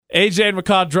AJ and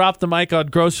McCall dropped the mic on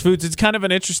gross foods. It's kind of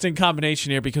an interesting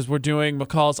combination here because we're doing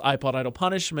McCall's iPod Idol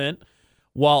punishment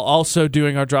while also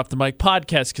doing our Drop the Mic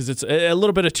podcast because it's a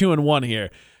little bit of 2-in-1 here.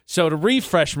 So to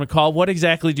refresh, McCall, what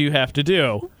exactly do you have to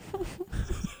do?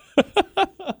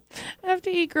 I have to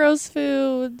eat gross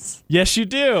foods. Yes, you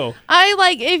do.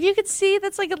 If you could see,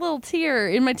 that's like a little tear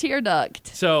in my tear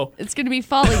duct. So it's going to be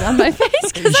falling on my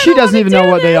face because she doesn't even know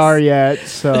what they are yet,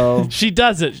 so. She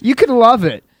doesn't. You could love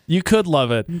it. You could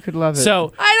love it. You could love it.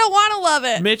 So I don't want to love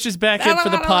it. Mitch is back in for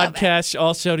the podcast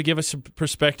also to give us some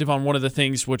perspective on one of the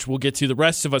things which we'll get to. The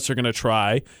rest of us are going to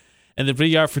try. And the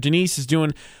VR for Denise is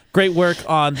doing great work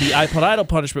on the iPod Idol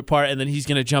punishment part, and then he's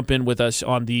going to jump in with us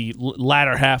on the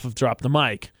latter half of Drop the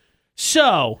Mic.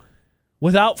 So,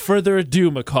 without further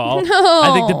ado, McCall,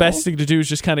 I think the best thing to do is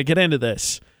just kind of get into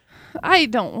this. I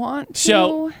don't want to.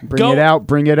 So, Bring it out.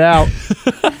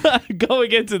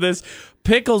 Going into this,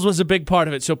 pickles was a big part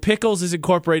of it. So, pickles is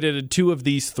incorporated in 2 of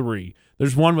these 3.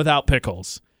 There's one without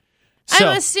pickles. So,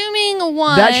 I'm assuming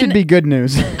one. That should be good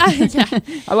news. Yeah.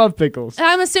 I love pickals.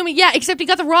 I'm assuming, except you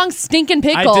got the wrong stinking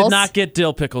pickles. I did not get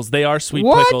dill pickles. They are sweet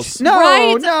What? pickles. No,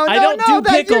 Right? no, I don't do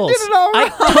pickles. You did it all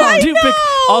wrong. I don't do pickles.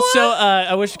 Also,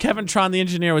 I wish Kevin Tron, the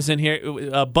engineer, was in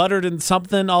here. Buttered and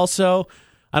something also.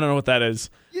 I don't know what that is.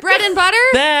 Bread and butter?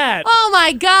 That. Oh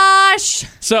my gosh.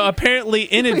 So apparently,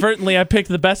 inadvertently, I picked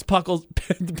the best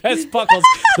the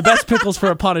best pickles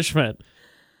for a punishment.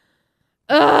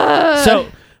 So,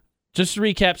 just to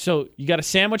recap, so you got a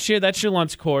sandwich here. That's your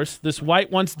lunch course. This white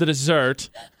one's the dessert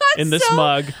in this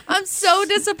mug. I'm so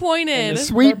disappointed.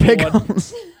 Sweet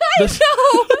pickles.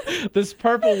 This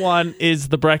purple one is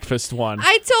the breakfast one.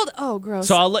 Gross.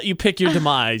 So I'll let you pick your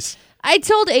demise. I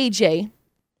told AJ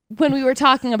when we were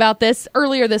talking about this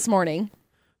earlier this morning,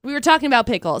 we were talking about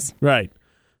pickles. Right.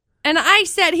 And he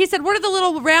said, what are the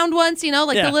little round ones, the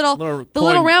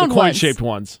little round ones? Coin-shaped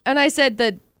ones. And I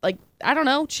said I don't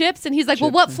know, chips. And he's like, well,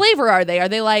 what flavor are they? Are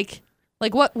they like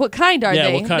what kind are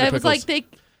they? What kind of was pickles?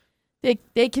 like,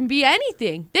 they can be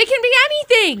anything. They can be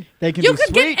anything. They can you be could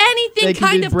sweet. get anything they can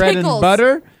kind be of bread pickles. and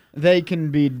butter. They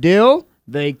can be dill.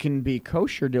 They can be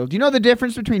kosher dill. Do you know the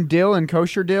difference between dill and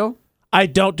kosher dill? I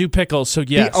don't do pickles, so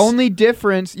yes. The only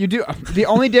difference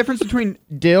between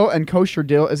dill and kosher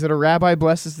dill is that a rabbi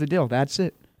blesses the dill. That's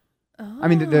it. Oh. I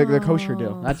mean the kosher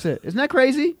dill. That's it. Isn't that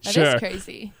crazy? That Sure. is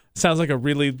crazy. Sounds like a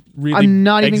really, really I'm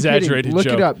not even exaggerated kidding. Look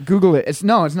joke. it up. Google it. It's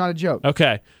not a joke.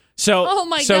 Okay. So, Oh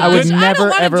my so gosh. I would good, never, don't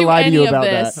wanna ever do lie to any you of about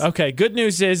this. that. okay. Good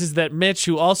news is that Mitch,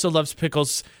 who also loves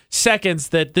pickles, seconds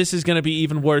that this is going to be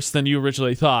even worse than you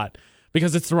originally thought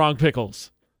because it's the wrong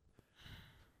pickles.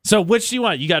 So which do you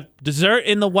want? You got dessert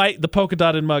in the polka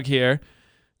dotted mug here.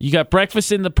 You got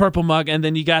breakfast in the purple mug, and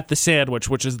then you got the sandwich,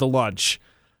 which is the lunch.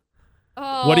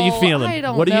 Oh, What are you feeling? I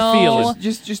don't What are know. you feeling?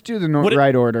 Just do the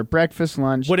right order. Breakfast,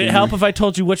 lunch. Would it dinner. help if I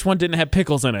told you which one didn't have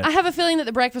pickles in it? I have a feeling that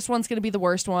the breakfast one's going to be the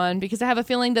worst one because I have a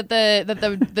feeling that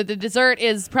the dessert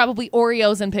is probably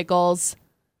Oreos and pickles.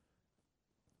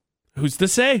 Who's to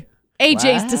say?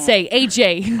 AJ's to say.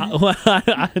 AJ.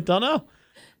 I don't know.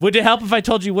 Would it help if I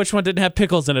told you which one didn't have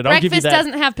pickles in it? I'll give you Breakfast that.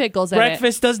 doesn't have pickles in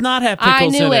Breakfast does not have it. I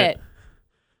pickles knew in it.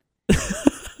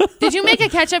 Did you make a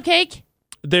ketchup cake?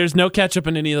 There's no ketchup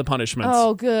in any of the punishments.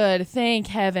 Oh, good. Thank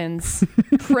heavens.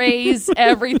 Praise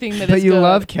everything that is But you good.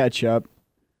 love ketchup.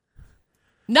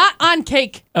 Not on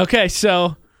cake. Okay,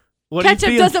 so what Ketchup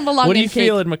do you feel? doesn't belong What are in you cake.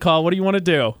 feeling, McCall? What do you want to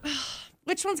do?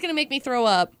 Which one's going to make me throw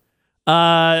up?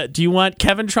 Do you want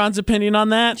Kevin Tron's opinion on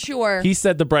that? Sure. He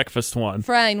said the breakfast one.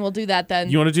 Fine, we'll do that then.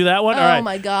 You want to do that one? Oh All right.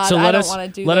 my God, So I let don't us wanna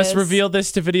do let us this. reveal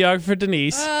this to videographer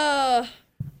Denise.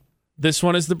 This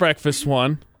one is the breakfast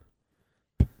one.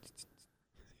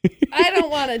 I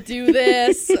don't want to do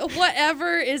this.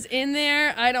 Whatever is in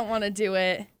there, I don't want to do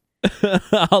it.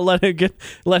 I'll let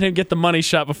him get the money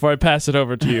shot before I pass it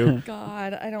over to you.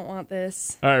 God, I don't want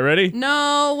this. All right, ready?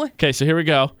 No. Okay, so here we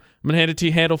go. I'm gonna hand it to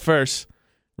you handle first.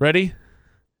 Ready?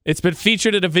 It's been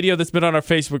featured in a video that's been on our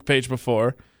Facebook page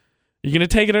before. You gonna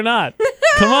take it or not?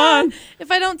 Come on. If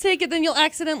I don't take it, then you'll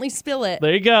accidentally spill it.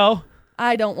 There you go.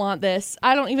 I don't want this.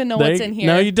 I don't even know what's in here.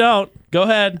 No, you don't. Go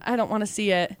ahead. I don't want to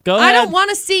see it. Go I ahead. don't want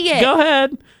to see it. Go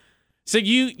ahead. So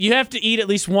you have to eat at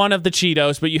least one of the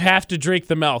Cheetos, but you have to drink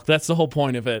the milk. That's the whole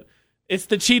point of it. It's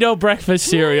the Cheeto breakfast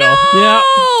cereal. No! Yeah.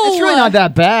 It's really not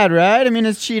that bad, right? I mean,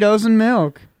 it's Cheetos and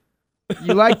milk.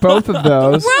 You like both of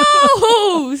those.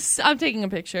 Gross. I'm taking a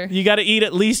picture. You got to eat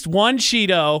at least one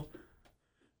Cheeto.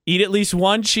 Eat at least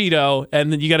one Cheeto,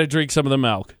 and then you got to drink some of the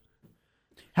milk.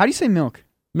 How do you say milk?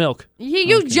 Milk.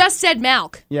 You just said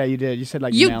milk. Yeah, you did. You said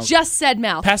like You milk. just said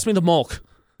milk. Pass me the milk.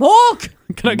 Milk.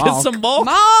 Can I get Milk. some milk?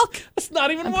 Milk. That's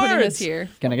not even I'm words. putting this here.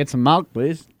 Can I get some milk,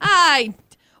 please?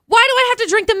 Why do I have to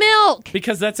drink the milk?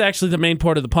 Because that's actually the main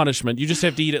part of the punishment. You just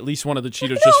have to eat at least one of the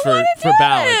Cheetos just for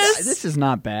balance. This is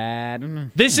not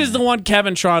bad. This is the one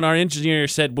Kevin Tron, our engineer,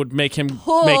 said would make him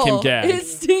gag. It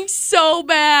stinks so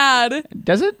bad.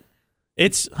 Does it?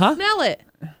 It's Smell it.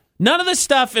 none of this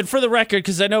stuff. And for the record,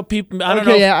 because I know people, I don't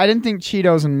know. Okay, yeah, I didn't think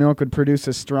Cheetos and milk would produce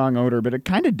a strong odor, but it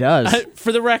kind of does.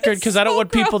 For the record, because I don't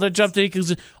want people to jump to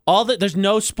because there's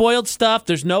no spoiled stuff,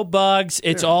 there's no bugs.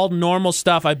 It's all normal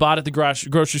stuff I bought at the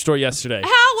grocery store yesterday.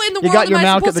 How in the world You got your am I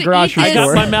milk at supposed the to grocery eat I this?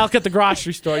 got my milk at the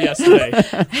grocery store yesterday.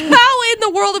 How in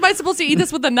the world am I supposed to eat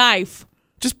this with a knife?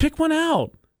 Just pick one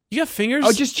out. You got fingers?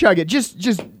 Oh, just chug it. Just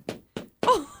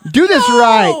do this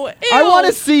right. Ew. I want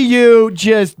to see you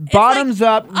just bottoms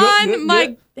up. On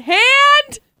my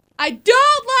hand? I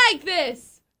don't like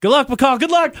this. Good luck, McCall.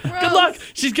 Good luck. Good Gross. luck.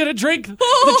 She's going to drink the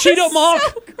Oh, Cheeto it's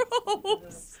milk. so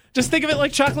gross. Just think of it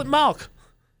like chocolate milk.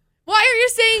 Why are you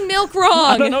saying milk I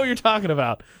wrong? don't know what you're talking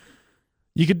about.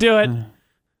 You could do it.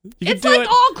 You could It's do like it.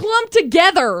 all clumped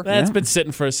together. That's been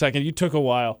sitting for a second. You took a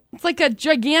while. It's like a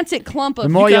gigantic clump of. The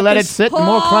more You you got let this? it sit, the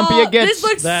more clumpy it gets. This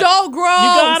looks That- so gross. You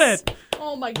got it.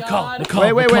 Oh my McCall, god.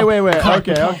 McCall, Wait.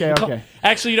 McCall. Okay.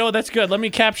 Actually, you know what? That's good. Let me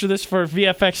capture this for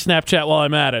VFX Snapchat while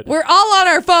I'm at it. We're all on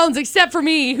our phones except for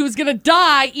me, who's gonna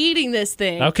die eating this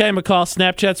thing. Okay, McCall.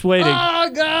 Snapchat's waiting. Oh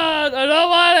god, I don't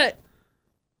want it.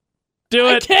 Do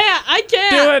it. I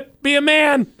can't. Do it. Be a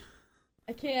man.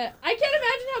 I can't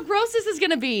imagine how gross this is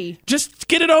gonna be. Just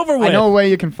get it over with. I know a way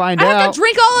you can find I have out. to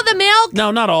drink all of the milk. No,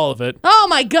 not all of it. Oh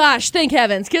my gosh, thank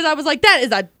heavens, because I was like, that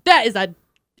is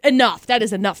enough. That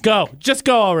is enough. Go. Just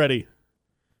go already.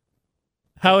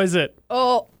 How is it?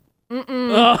 Oh,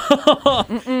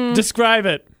 Describe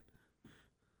it.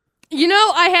 you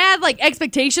know, I had like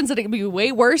expectations that it could be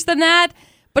way worse than that,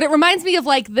 but it reminds me of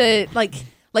like the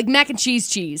like mac and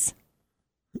cheese,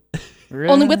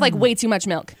 only with like way too much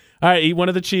milk. All right, eat one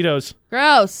of the Cheetos.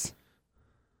 Gross.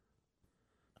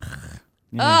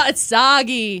 Oh, it's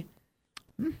soggy.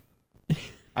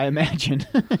 I imagine.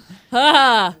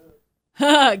 Ha.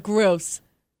 Gross.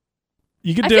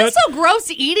 You can I do feel it. so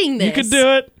gross eating this. You can do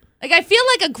it. Like I feel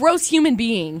like a gross human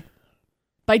being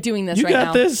by doing this You right got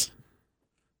now. this.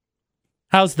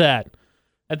 How's that?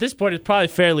 At this point, it's probably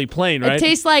fairly plain, right? It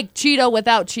tastes like Cheeto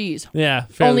without cheese. yeah,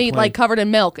 fairly Only plain. like covered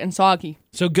in milk and soggy.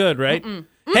 So good, right?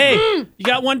 Hey, you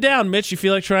got one down, Mitch. You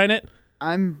feel like trying it?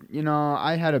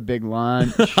 I had a big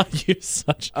lunch. You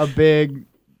such A big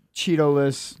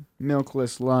Cheeto-less,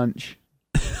 milkless lunch.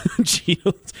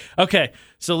 Cheetos. Okay,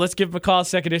 so let's give McCall a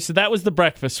second here. So that was the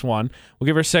breakfast one. We'll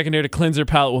give her a second here to cleanse her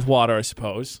palate with water, I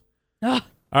suppose. Ugh.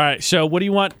 All right, so what do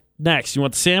you want next? You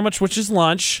want the sandwich, which is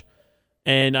lunch,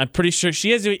 and I'm pretty sure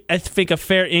she has, I think, a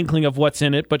fair inkling of what's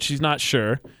in it, but she's not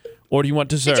sure. Or do you want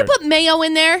dessert? Did you put mayo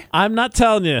in there? I'm not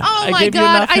telling you. Oh I my gave you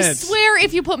god! enough I hints. swear,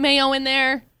 if you put mayo in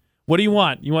there, What do you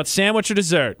want? You want sandwich or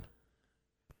dessert?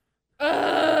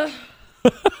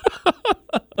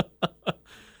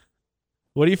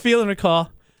 What are you feeling, McCall?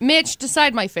 Mitch,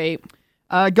 decide my fate.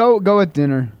 Go with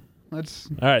dinner. Let's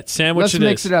All right, sandwich let's it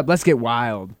mix is. it up. Let's get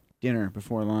wild. Dinner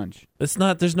before lunch. It's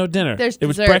not. There's no dinner. There's it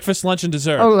was dessert. breakfast, lunch, and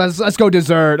dessert. Oh, let's go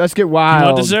dessert. Let's get wild. You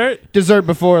want dessert? Dessert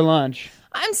before lunch.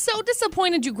 I'm so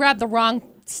disappointed you grabbed the wrong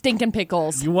stinking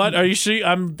pickles. You want? Are you sure?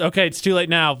 I'm okay. It's too late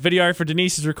now. Video for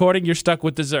Denise is recording. You're stuck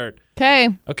with dessert. Okay.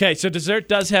 Okay, so dessert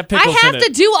does have I pickles have in it.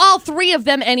 to do all three of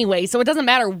them anyway, so it doesn't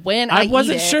matter when I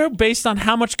wasn't eat it. sure based on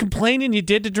how much complaining you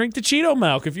did to drink the Cheeto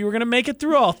milk if you were going to make it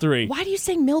through all three. Why do you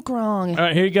say milk wrong? All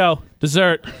right, here you go.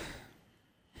 Dessert.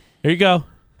 Here you go.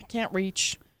 I can't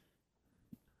reach.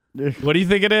 What do you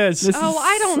think it is? This Oh, is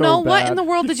I don't so know. What bad. in the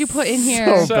world did you put in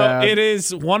here? So bad. it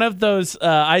is one of those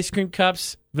ice cream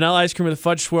cups, vanilla ice cream with a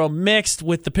fudge swirl mixed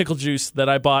with the pickle juice that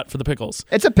I bought for the pickles.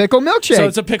 It's a pickle milkshake. So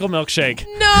it's a pickle milkshake.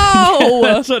 No!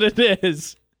 That's what it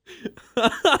is.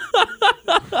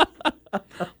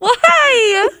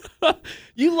 Why?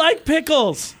 You like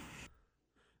pickles.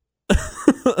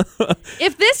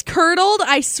 If this curdled,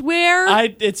 I swear. I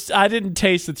didn't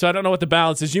taste it, so I don't know what the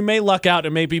balance is. You may luck out.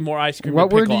 It may be more ice cream. What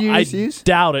than word pickle. did you I use?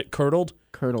 doubt it. Curdled,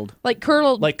 Curdled. like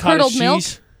curdled like cottage milk.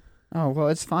 cheese. Oh well,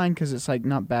 it's fine because it's like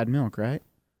not bad milk, right?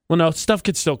 Well, no, stuff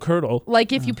could still curdle.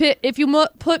 Like if you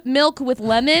put milk with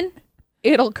lemon,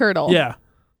 it'll curdle. Yeah,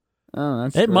 Oh,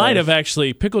 that's it might gross. have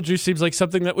actually. Pickle juice seems like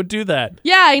something that would do that.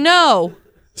 Yeah, I know.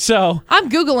 So I'm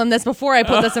Googling this before I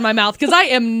put this in my mouth because I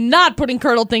am not putting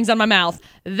curdled things on my mouth.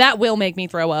 That will make me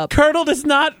throw up. curdled is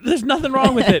not. There's nothing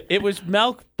wrong with it. It was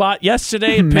milk bought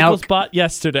yesterday and pickles Milk. bought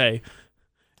yesterday.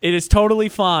 It is totally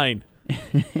fine.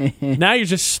 Now you're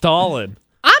just stalling.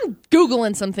 I'm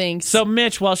Googling some things. So,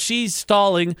 Mitch, while she's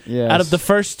stalling, Yes. out of the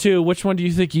first two, which one do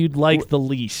you think you'd like the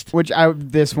least?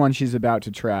 This one she's about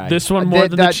to try. This one more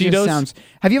than the that just Cheetos?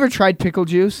 Have you ever tried pickle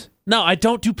juice? No, I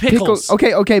don't do pickles.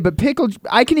 Okay, but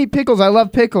I can eat pickles. I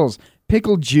love pickles.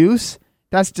 Pickle juice?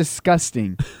 That's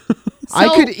disgusting. I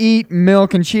could eat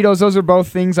milk and Cheetos. Those are both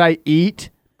things I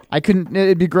eat. I couldn't.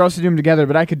 It'd be gross to do them together,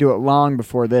 but I could do it long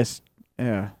before this.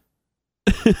 Yeah.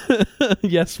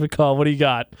 Yes, McCall, what do you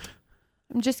got?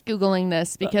 I'm just Googling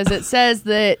this because it says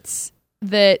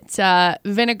that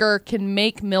vinegar can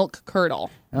make milk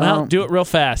curdle. Well, do it real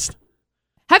fast.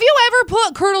 Have you ever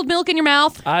put curdled milk in your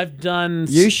mouth? I've done...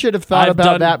 You should have thought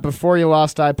about that before you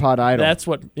lost iPod Idol. That's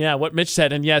what Mitch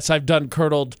said. And yes, I've done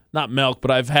curdled, not milk,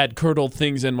 but I've had curdled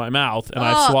things in my mouth, and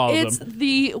I've swallowed it's them. It's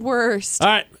the worst.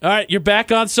 All right. You're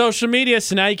back on social media,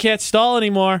 so now you can't stall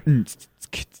anymore.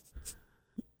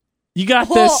 You got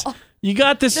this. You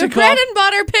got this. The bread and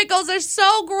butter pickles are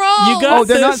so gross. You got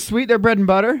they're this. not sweet. They're bread and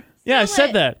butter. Yeah, I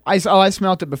said that. I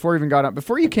smelt it before you even got up.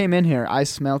 Before you came in here, I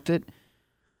smelt it,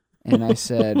 and I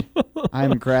said,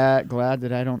 "I'm glad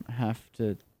that I don't have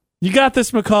to." You got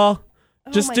this, McCall.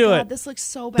 Just do it. This looks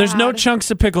so bad. There's no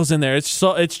chunks of pickles in there. It's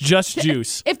just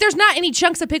juice. If there's not any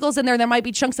chunks of pickles in there, there might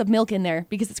be chunks of milk in there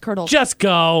because it's curdled. Just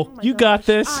go. You got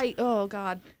this. Oh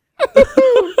God.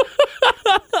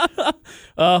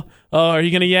 Are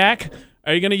you gonna yak?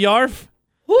 Are you gonna yarf?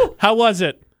 Whew. How was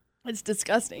it? It's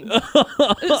disgusting.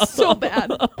 It's so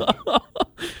bad.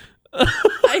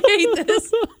 I hate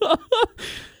this.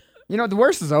 You know, the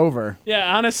worst is over.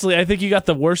 Yeah, honestly, I think you got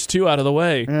the worst two out of the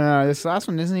way. Yeah, this last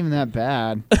one isn't even that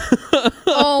bad.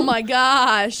 Oh my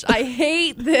gosh, I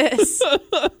hate this.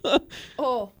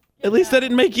 Oh. At least I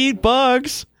didn't make you eat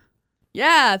bugs.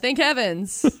 Yeah, thank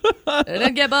heavens. I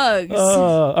didn't get bugs.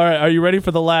 All right, are you ready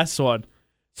for the last one?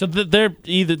 So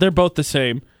they're both the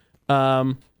same.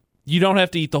 You don't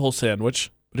have to eat the whole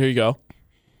sandwich, but here you go.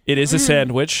 It is a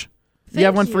sandwich. You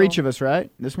have one for each of us, right?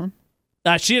 This one?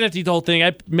 She didn't have to eat the whole thing.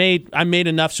 I made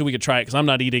enough so we could try it because I'm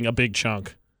not eating a big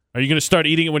chunk. Are you going to start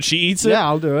eating it when she eats it? Yeah,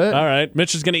 I'll do it. All right,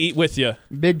 Mitch is going to eat with you.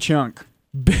 Big chunk.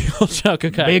 Big old chunk.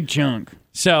 Okay. Big chunk.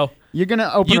 So you're going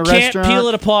to open a restaurant. You can't peel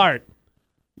it apart.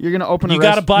 You're going to open a restaurant.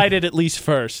 You got to bite it at least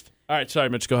first. All right, sorry,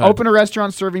 Mitch, go ahead. Open a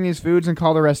restaurant serving these foods and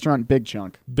call the restaurant Big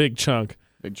Chunk. Big chunk.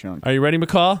 Big chunk. Are you ready,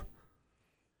 McCall?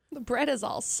 The bread is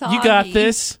all soggy. You got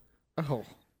this. Oh.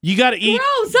 You got to eat.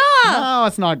 Gross, No,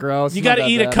 it's not gross. You got to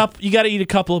eat a cup. You got to eat a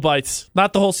couple of bites.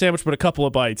 Not the whole sandwich, but a couple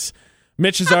of bites.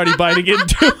 Mitch is already biting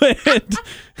into it.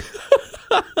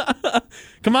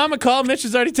 Come on, McCall. Mitch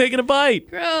is already taking a bite.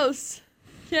 Gross.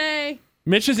 Okay.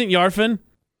 Mitch isn't yarfing.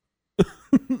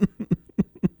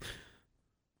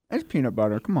 It's peanut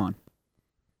butter. Come on.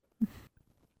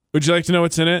 Would you like to know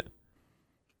what's in it?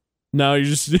 No,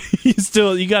 you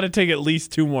got to take at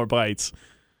least 2 more bites.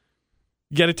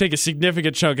 You got to take a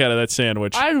significant chunk out of that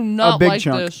sandwich. I do not big like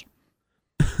chunk. this.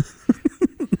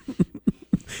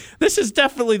 This is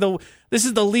definitely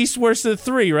the least worst of the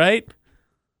 3, right?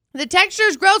 The texture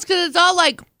is gross because it's all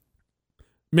like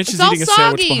Mitch is all eating a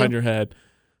sandwich soggy. behind your head.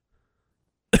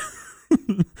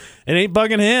 It ain't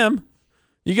bugging him.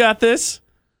 You got this.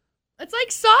 it's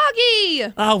like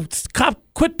soggy. Oh,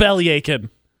 quit belly aching.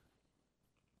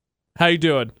 How you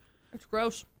doing? It's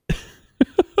gross.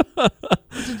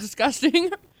 This is disgusting.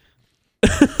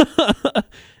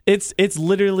 It's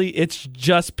literally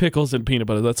just pickles and peanut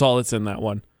butter. That's all that's in that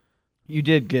one. You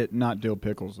did get not dill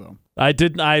pickles, though.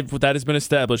 That has been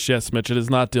established. Yes, Mitch, it is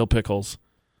not dill pickles.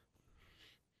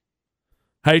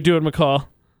 How you doing, McCall?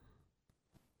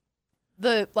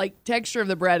 The texture of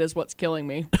the bread is what's killing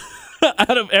me.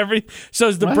 Out of so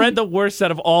is the bread the worst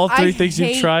out of all 3 things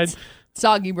you've tried?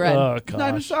 Soggy bread. Oh It's not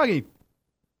even gosh. soggy.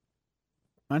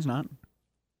 Mine's not.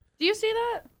 Do you see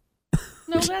that?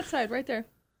 No, that side right there.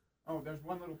 Oh, there's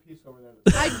one little piece over there.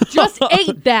 I just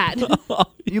ate that.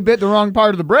 You bit the wrong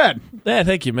part of the bread. Yeah,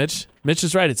 thank you, Mitch. Mitch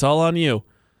is right. It's all on you.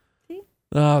 See?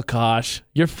 Oh gosh,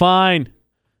 you're fine.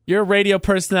 You're a radio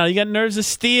personality. You got nerves of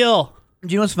steel.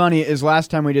 Do you know what's funny is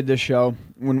last time we did this show,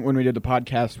 when we did the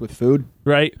podcast with food,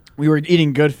 Right? we were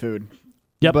eating good food.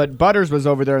 Yep. But Butters was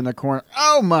over there in the corner.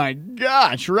 Oh my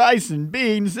gosh, rice and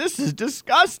beans. This is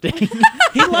disgusting.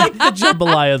 He liked the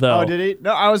jambalaya, though. Oh, did he?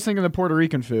 No, I was thinking the Puerto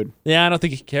Rican food. Yeah, I don't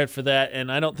think he cared for that,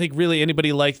 and I don't think really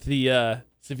anybody liked the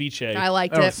ceviche. I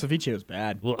liked Oh, it. ceviche was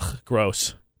bad. Ugh,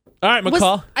 gross. All right,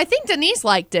 McCall. I think Denise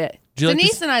liked it. Did you like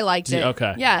Denise this? and I liked it.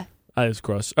 Okay. Yeah. That is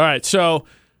gross. All right, so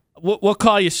we'll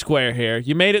call you square here.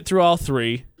 You made it through all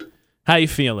 3. How you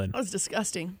feeling? That was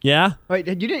disgusting. Yeah? Wait,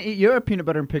 you didn't eat your peanut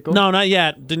butter and pickle? No, not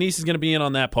yet. Denise is going to be in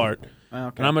on that part. Oh,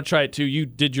 okay. And I'm going to try it too. You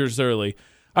did yours early.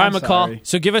 All right, I'm McCall. sorry.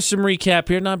 So give us some recap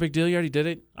here. Not a big deal. You already did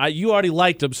it. You already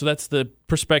liked them, so that's the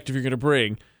perspective you're going to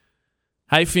bring.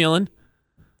 How you feeling?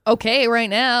 Okay, right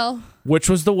now. Which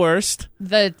was the worst?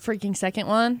 The freaking second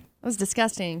one. That was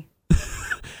disgusting.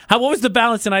 What was the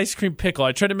balance in ice cream pickle?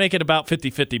 I tried to make it about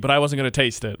 50-50, but I wasn't going to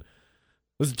taste it.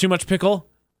 Was it too much pickle?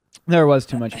 There was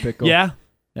too much pickle. Yeah?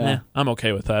 Yeah. I'm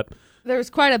okay with that. There was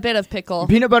quite a bit of pickle.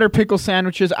 Peanut butter pickle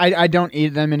sandwiches, I don't eat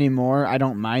them anymore. I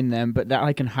don't mind them. But that,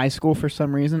 like in high school for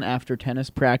some reason, after tennis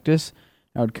practice,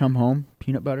 I would come home,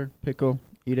 peanut butter, pickle,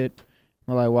 eat it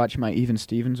while I watch my Even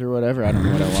Stevens or whatever. I don't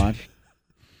know what I watch.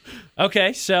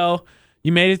 Okay, so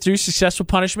you made it through successful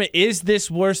punishment. Is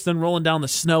this worse than rolling down the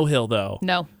snow hill, though?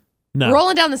 No. No.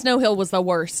 Rolling down the snow hill was the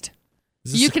worst.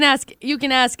 You can ask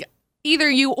either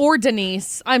you or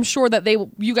Denise. I'm sure that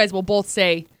you guys will both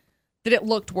say that it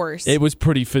looked worse. It was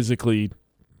pretty physically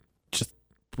just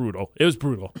brutal. It was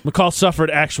brutal. McCall suffered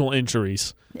actual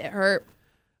injuries. It hurt.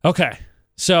 Okay.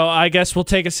 So I guess we'll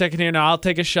take a second here. Now I'll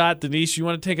take a shot. Denise, you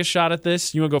want to take a shot at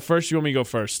this? You want to go first? You want me to go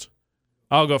first?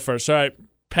 I'll go first. All right.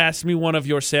 Pass me one of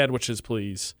your sandwiches,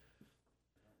 please.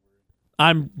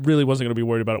 I really wasn't going to be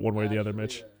worried about it one way or the other,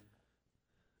 Mitch.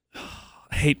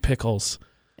 I hate pickles.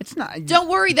 It's not. Don't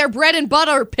worry, they're bread and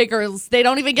butter pickles. They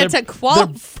don't even get to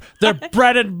qualify. They're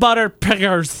bread and butter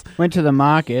pickers. Went to the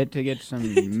market to get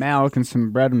some milk and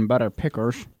some bread and butter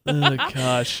pickles. Oh,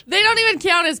 gosh. They don't even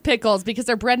count as pickles because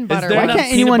they're bread and butter. there Why enough can't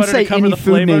peanut anyone butter to say cover any the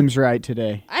food flavor? names right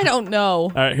today? I don't know. All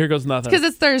right, here goes nothing. Because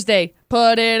it's Thursday.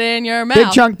 Put it in your mouth.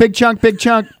 Big chunk, big chunk, big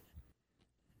chunk.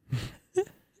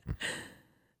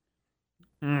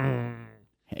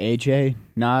 AJ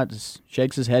nods,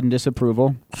 shakes his head in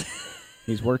disapproval.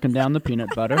 He's working down the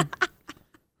peanut butter,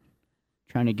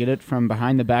 trying to get it from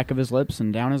behind the back of his lips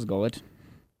and down his gullet.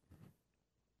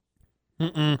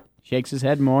 Shakes his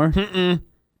head more.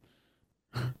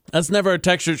 That's never a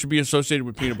texture that should be associated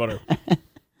with peanut butter.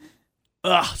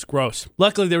 Ugh, it's gross.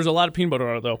 Luckily, there was a lot of peanut butter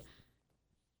on it, though.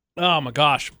 Oh, my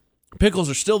gosh. Pickles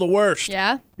are still the worst.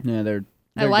 Yeah, Yeah, they're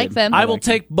I like good. them. I will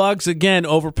take bugs again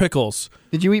over pickles.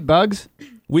 Did you eat bugs?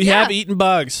 We Yeah. have eaten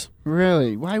bugs.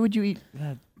 Really? Why would you eat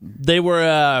that? They were,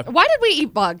 Why did we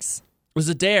eat bugs? it was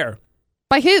a dare.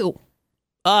 By who?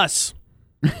 Us.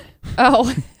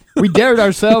 Oh, We dared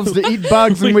ourselves to eat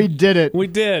bugs and we did it. We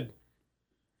did.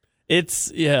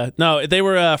 No, they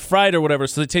were fried or whatever,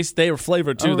 so they were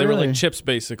flavored too. Oh, They were really? like chips,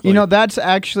 basically. You know, that's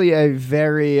actually a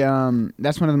very,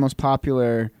 that's one of the most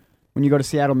popular, when you go to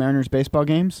Seattle Mariners baseball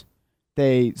games,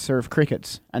 they serve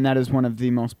crickets, and that is one of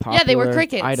the most popular Yeah, they were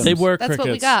crickets. items. they were That's crickets.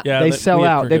 what we got. Yeah, They sell we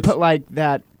had out. They crickets. put like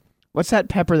that, what's that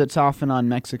pepper that's often on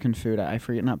Mexican food? I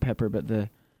forget, not pepper, but I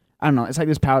don't know, it's like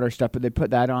this powder stuff, but they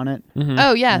put that on it. Mhm.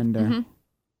 oh yeah. And,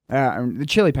 the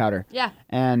chili powder. Yeah.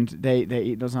 And they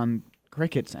eat those on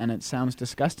crickets, and it sounds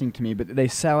disgusting to me, but they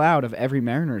sell out of every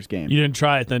Mariners game. You didn't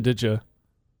try it then, did you?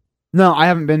 No, I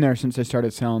haven't been there since they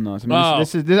started selling those. I mean,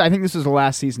 Oh. I think this is a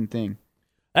last season thing.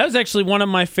 That was actually one of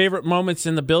my favorite moments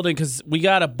in the building because we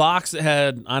got a box that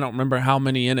had, I don't remember how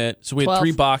many in it. So we had 12.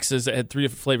 3 boxes that had 3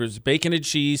 different flavors: bacon and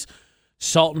cheese,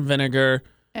 salt and vinegar.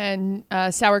 And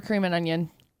sour cream and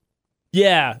onion.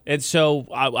 Yeah. And so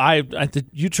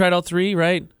you tried all 3,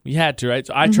 right? You had to, right?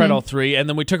 So I tried all 3. And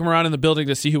then we took them around in the building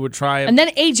to see who would try them. And then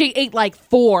AJ ate like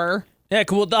 4. Yeah,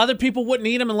 cool. The other people wouldn't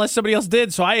eat them unless somebody else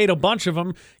did. So I ate a bunch of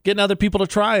them, getting other people to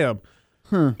try them.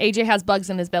 AJ has bugs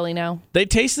in his belly now. They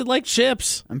tasted like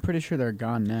chips. I'm pretty sure they're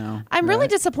gone now. I'm really right?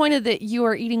 disappointed that you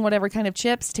are eating whatever kind of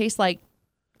chips taste like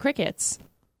crickets.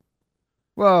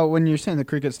 Well, when you're saying the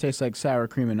crickets taste like sour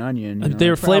cream and onion, They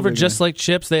were flavored probably just like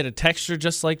chips. They had a texture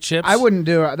just like chips. I wouldn't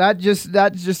do it. That just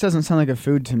doesn't sound like a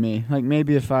food to me. Like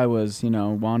maybe if I was,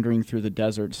 wandering through the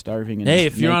desert, starving. And Hey,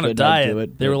 if you're on a naked, I'd do diet,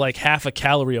 it, they but were like half a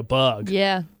calorie a bug.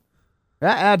 Yeah.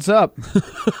 that adds up.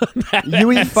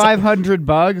 You eat 500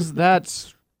 bugs.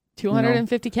 That's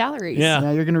 250 calories.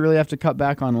 Yeah. You're gonna really have to cut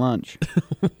back on lunch.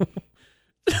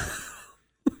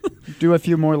 Do a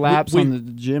few more laps We- on the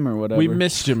gym or whatever. We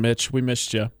missed you, Mitch. We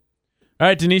missed you. All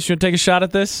right, Denise, you want to take a shot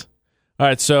at this? All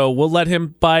right, so we'll let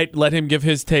him bite, let him give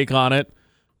his take on it,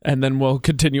 and then we'll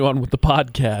continue on with the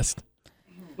podcast.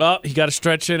 Oh, he got a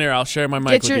stretch in here. I'll share my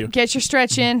mic with you. Get your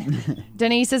stretch in.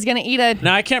 Denise is going to eat a...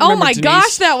 Now, I can't Oh remember, my Denise.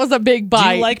 gosh, that was a big Do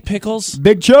bite. you like pickles?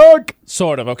 Big chunk.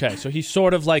 Sort of, okay. So he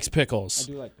sort of likes pickles.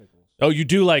 I do like pickles. Oh, you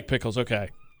do like pickles, okay.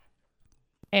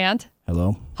 And?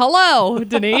 Hello,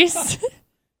 Denise.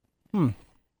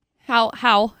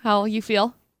 How you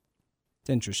feel? it's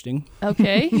interesting.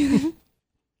 Okay.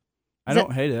 I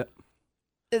don't hate it.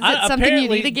 Is it something you'd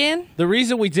apparently- eat again? The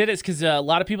reason we did it is because a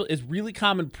lot of people, it's really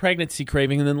common pregnancy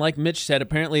craving, and then like Mitch said,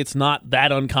 apparently it's not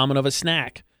that uncommon of a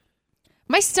snack.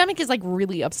 My stomach is like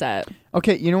really upset.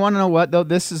 Okay, you want to know what though?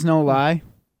 This is no lie.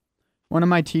 One of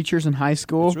my teachers in high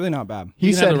school, It's really not bad. he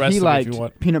You can have said the rest he of it if you liked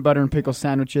want. peanut butter and pickle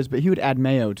sandwiches, but he would add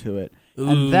mayo to it. Ooh.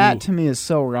 And that to me is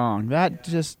so wrong.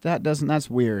 That's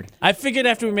weird. I figured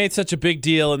after we made such a big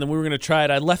deal and then we were going to try it,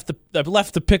 I left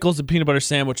the pickles and peanut butter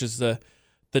sandwich as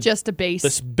Just a base.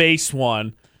 this base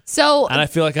one. So And I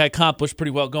feel like I accomplished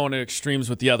pretty well going to extremes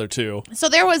with the other two. So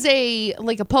there was a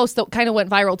post that kind of went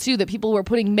viral too that people were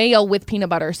putting mayo with peanut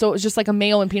butter. So it was just like a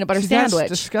mayo and peanut butter See, sandwich. That's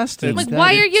disgusting. Like, That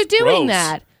why is- are you doing gross.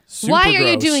 that? Super Why are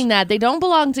you gross. doing that? They don't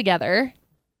belong together.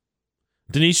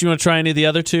 Denise, you want to try any of the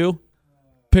other two?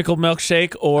 Pickled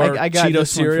milkshake or I got Cheeto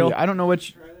this one for cereal? you. I don't know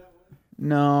which.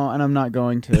 No, and I'm not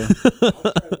going to.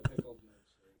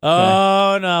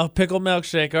 Oh, no. Pickled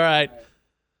milkshake. All right.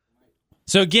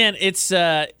 So, again, it's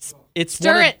Stir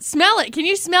one of- it. Smell it. Can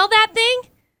you smell that thing?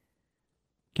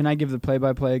 Can I give the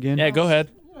play-by-play again? Yeah, go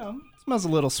ahead. It smells a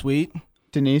little sweet.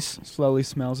 Denise slowly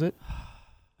smells it.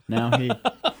 Now he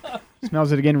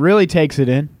smells it again. Really takes it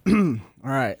in. All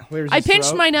right. Clears I his pinched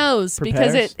throat, my nose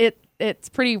because prepares. it's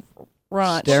pretty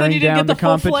raunch. Staring Then you didn't down get the full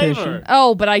competition. flavor.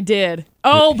 Oh, but I did.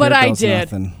 Oh, but Here I goes did.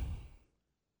 nothing.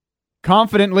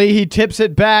 Confidently, he tips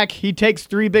it back. He takes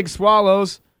 3 big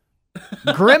swallows,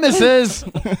 grimaces,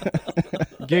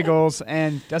 giggles,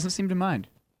 and doesn't seem to mind.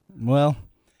 Well,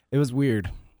 it was weird.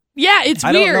 Yeah, it's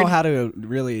I weird. don't know how to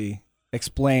really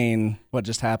explain what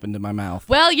just happened in my mouth.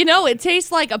 Well, it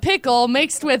tastes like a pickle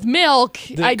mixed with milk.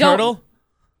 Did I it don't. curdle?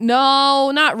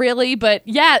 No, not really, but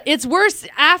yeah, it's worse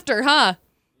after, huh?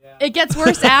 It gets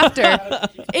worse after.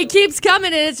 It keeps coming,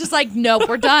 and it's just like, nope,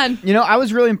 we're done. You know, I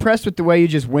was really impressed with the way you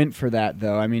just went for that,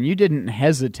 though. I mean, you didn't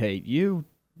hesitate.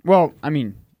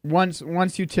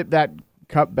 Once you tipped that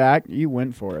cup back, you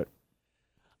went for it.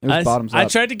 It was bottoms I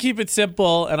up. tried to keep it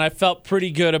simple, and I felt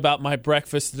pretty good about my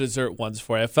breakfast to dessert ones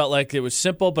for you. I felt like it was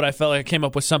simple, but I felt like I came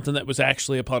up with something that was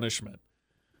actually a punishment.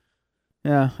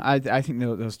 Yeah, I think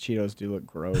those Cheetos do look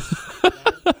gross.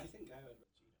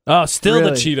 Oh, still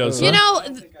Really? the Cheetos. You huh?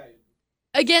 know,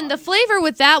 again, the flavor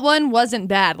with that one wasn't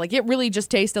bad. Like, it really just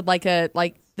tasted like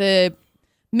the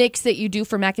mix that you do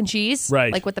for mac and cheese.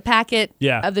 Right. Like with the packet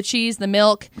Yeah. of the cheese, the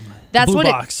milk. That's Blue what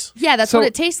box. that's So- what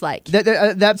it tastes like.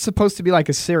 That's supposed to be like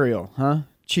a cereal, huh?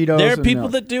 Cheetos. There are and people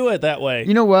milk. that do it that way.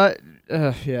 You know what?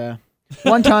 Yeah.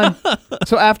 One time,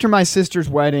 so after my sister's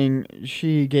wedding,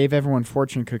 she gave everyone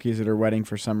fortune cookies at her wedding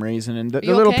for some reason. And the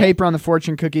You little okay? paper on the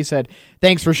fortune cookie said,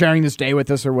 "Thanks for sharing this day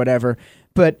with us," or whatever.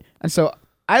 And so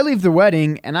I leave the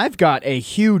wedding, and I've got a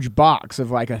huge box of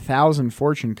like 1,000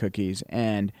 fortune cookies.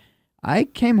 And I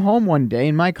came home one day,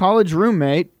 and my college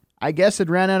roommate, I guess, had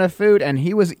ran out of food, and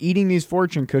he was eating these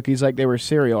fortune cookies like they were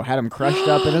cereal. Had them crushed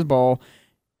up in his bowl,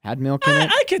 had milk in it.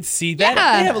 I could see that.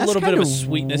 Yeah. They have a That's little bit of a kinda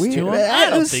sweetness weird. to them. It I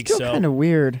don't was think still so. kind of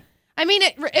weird. I mean,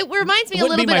 it reminds me It a wouldn't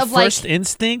little be bit my of first like,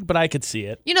 instinct, but I could see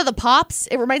it. the Pops.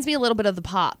 It reminds me a little bit of the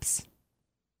Pops.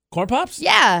 Corn Pops?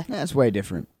 Yeah. That's way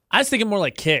different. I was thinking more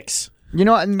like Kicks. You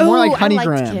know, more like Ooh, honey I liked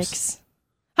grams. Kicks.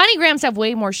 Honey grams have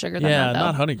way more sugar than Yeah, that, though.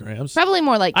 not Honey Grams. Probably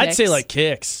more like I'd Kicks. say like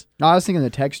Kicks. No, I was thinking the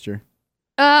texture.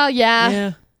 Oh, yeah.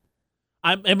 Yeah.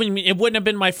 I mean, it wouldn't have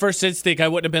been my first instinct. I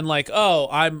wouldn't have been like, oh,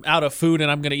 I'm out of food and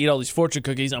I'm going to eat all these fortune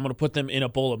cookies. I'm going to put them in a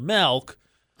bowl of milk.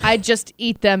 I'd just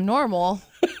eat them normal.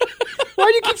 Why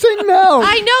do you keep saying no?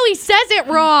 I know he says it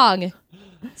wrong.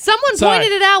 Someone Sorry.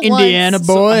 pointed it out Indiana once.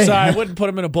 boy. I'm sorry, I wouldn't put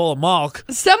them in a bowl of milk.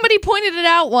 Somebody pointed it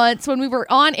out once when we were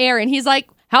on air, and he's like,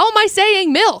 "How am I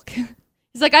saying milk?"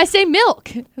 He's like, "I say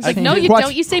milk." I was like, think- "No, you What-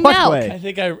 don't. You say what milk." way? I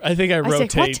think I I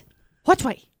rotate. say, "What? What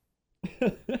way?"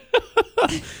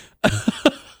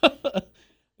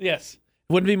 Yes.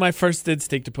 It wouldn't be my first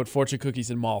instinct to put fortune cookies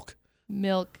in milk.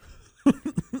 Milk.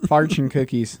 Fortune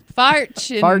cookies.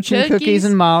 Fortune cookies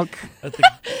and milk. At the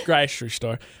grocery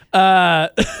store.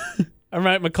 All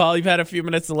right, McCall, you've had a few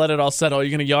minutes to let it all settle. Are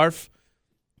you going to yarf?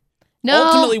 No,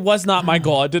 Ultimately was not my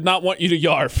goal. I did not want you to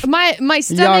yarf. my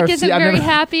stomach Yarf. isn't See, I've very never-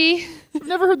 happy. I've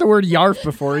never heard the word yarf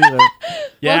before either.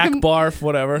 Yak, Welcome- barf,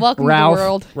 whatever. Welcome Ralph. to the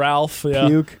world. Ralph, yeah.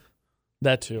 Puke.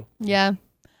 That too. Yeah.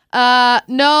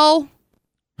 No.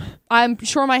 I'm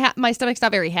sure my stomach's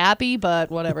not very happy, but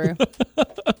whatever.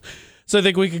 So I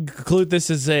think we can conclude this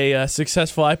as a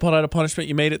successful iPod Out of Punishment.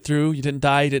 You made it through. You didn't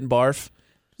die. You didn't barf.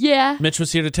 Yeah. Mitch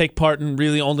was here to take part in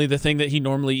really only the thing that he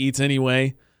normally eats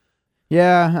anyway.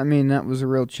 Yeah, I mean, that was a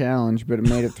real challenge, but it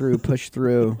made it through, pushed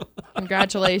through.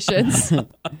 Congratulations.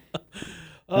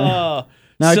 Oh,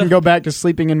 Now I so- can go back to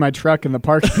sleeping in my truck in the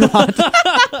parking lot.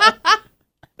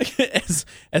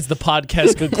 as the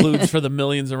podcast concludes for the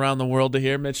millions around the world to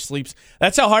hear, Mitch sleeps.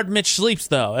 That's how hard Mitch sleeps,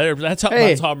 though. That's how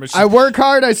Mitch. I work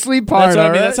hard, I sleep hard. That's what I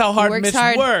mean. all That's right? how hard Works Mitch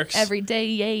hard works. every day.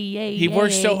 Yay. He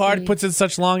works so hard, puts in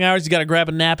such long hours. You got to grab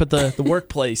a nap at the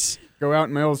workplace. Go out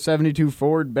in my old 72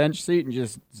 Ford bench seat and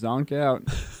just zonk out.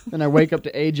 Then I wake up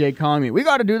to AJ calling me, we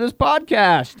got to do this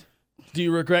podcast. Do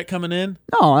you regret coming in?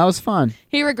 No, that was fun.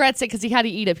 He regrets it because he had to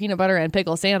eat a peanut butter and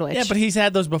pickle sandwich. Yeah, but he's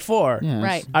had those before. Yeah,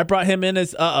 Right. I brought him in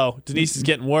as, Denise is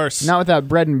getting worse. Not with that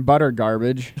bread and butter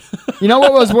garbage. You know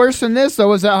what was worse than this, though,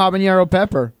 was that habanero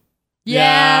pepper.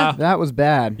 Yeah. That was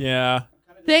bad. Yeah.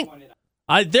 Think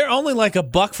They're only like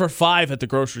 $1 for $5 at the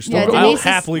grocery store. Yeah, I'll Denise is-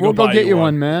 happily We'll go go buy get you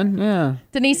one. one, man. Yeah.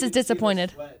 Denise is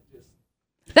disappointed.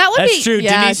 That would That's be true.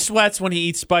 Yeah. Denise sweats when he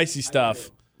eats spicy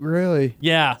stuff. Really?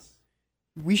 Yeah.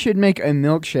 We should make a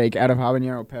milkshake out of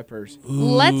habanero peppers.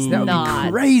 Let's That would not.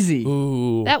 be crazy.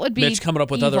 Ooh. That would be Mitch coming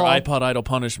up with other evil. iPod Idol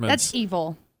punishments. That's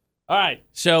evil. All right,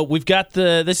 so we've got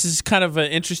this is kind of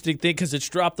an interesting thing because it's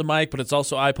Drop the Mic, but it's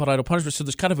also iPod Idol punishment, so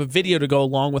there's kind of a video to go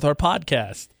along with our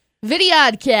podcast.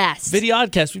 Videocast.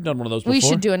 Videocast, we've done one of those before. We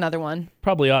should do another one.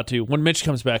 Probably ought to. When Mitch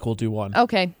comes back, we'll do one.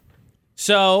 Okay.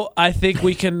 So I think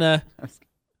we can...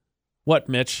 what,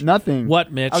 Mitch? Nothing.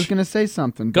 What, Mitch? I was going to say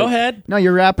something. Go but- ahead. No,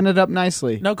 you're wrapping it up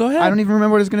nicely. No, go ahead. I don't even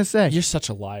remember what I was going to say. You're such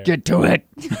a liar. Get to it.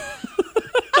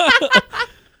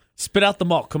 Spit out the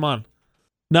malt. Come on.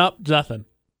 Nope, nothing.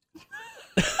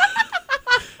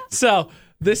 So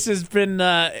this has been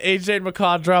AJ and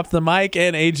McCall Drop the Mic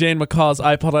and AJ and McCall's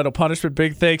iPod Idol punishment.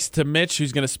 Big thanks to Mitch,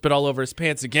 who's going to spit all over his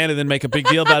pants again and then make a big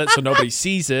deal about it so nobody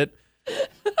sees it.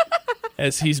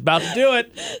 As he's about to do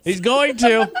it. He's going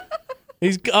to.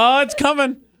 It's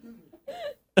coming.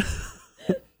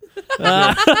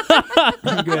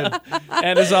 Good.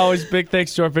 And as always, big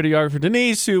thanks to our videographer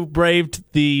Denise, who braved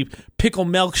the pickle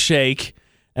milkshake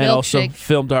and also Milkshake.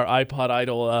 filmed our iPod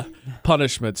Idol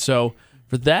punishment. So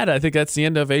for that, I think that's the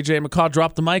end of AJ and McCall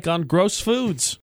Drop the Mic on Gross Foods.